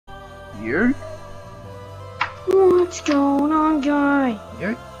You're? What's going on, guy?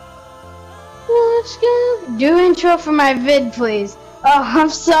 You're? What's good? Do intro for my vid, please. Oh, I'm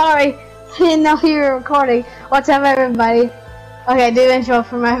sorry. I didn't know you were recording. What's up, everybody? Okay, do intro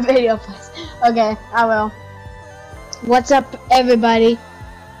for my video, please. Okay, I will. What's up, everybody?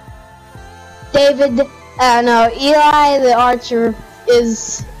 David, no, Eli the Archer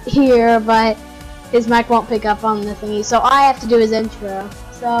is here, but his mic won't pick up on the thingy, so I have to do his intro.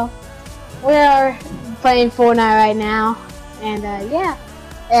 So, we are playing Fortnite right now, and yeah,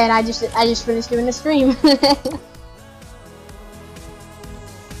 and I just finished doing the stream.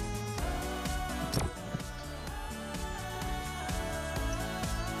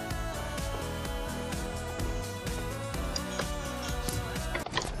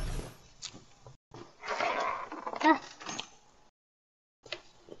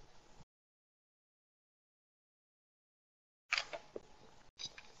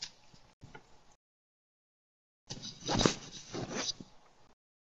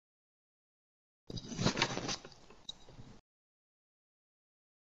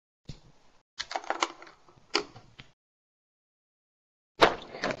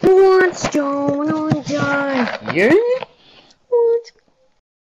 What's going on, John? You're? What's...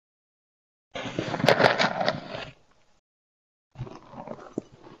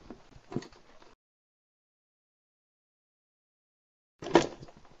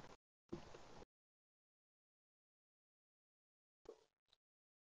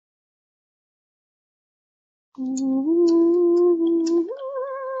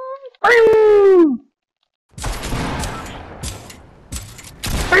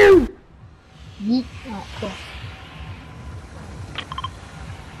 Yeet. Oh, cool.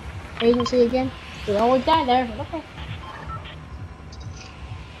 Agency again? We always die there, but okay.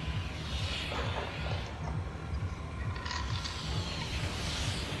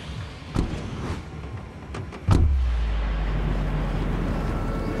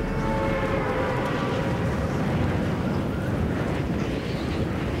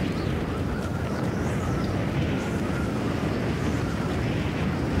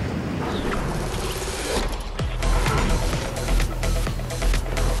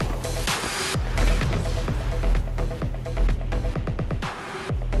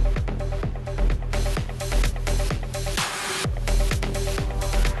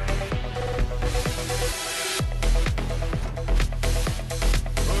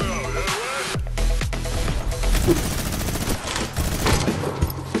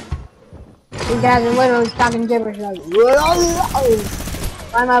 You guys are literally talking gibberish like,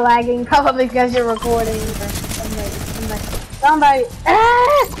 why am I lagging? Probably because you're recording. Somebody,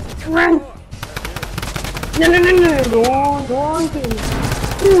 run! No, go on, please.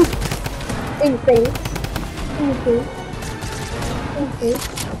 In face.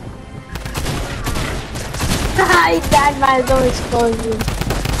 Haha, he died by his own explosion.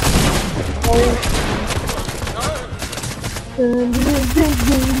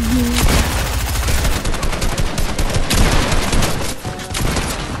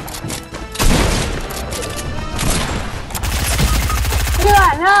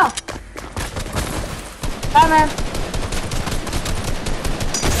 No! Come on.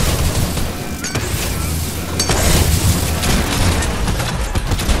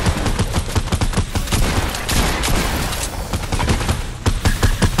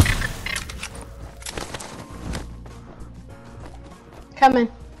 Come in.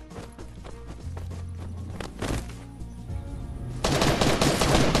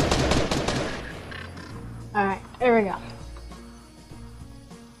 Alright, here we go.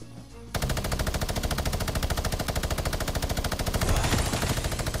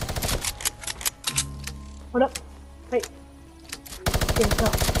 Hold up. Wait. Here we go.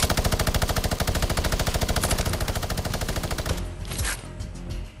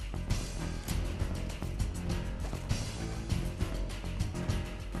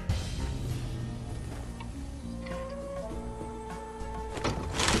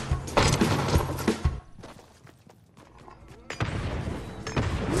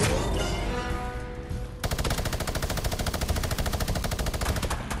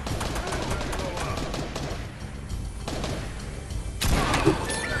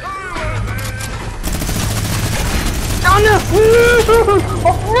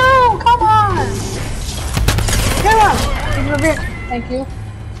 Oh no! Come on! Come on! Thank you.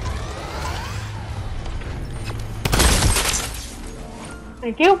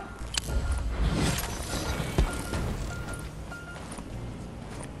 Thank you.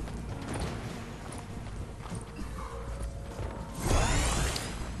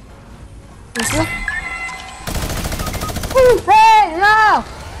 Thank you. Hey, no!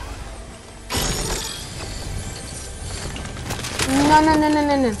 no, no, no, no,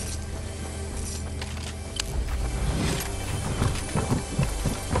 no, no.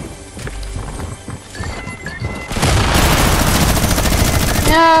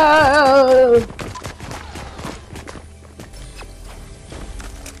 No!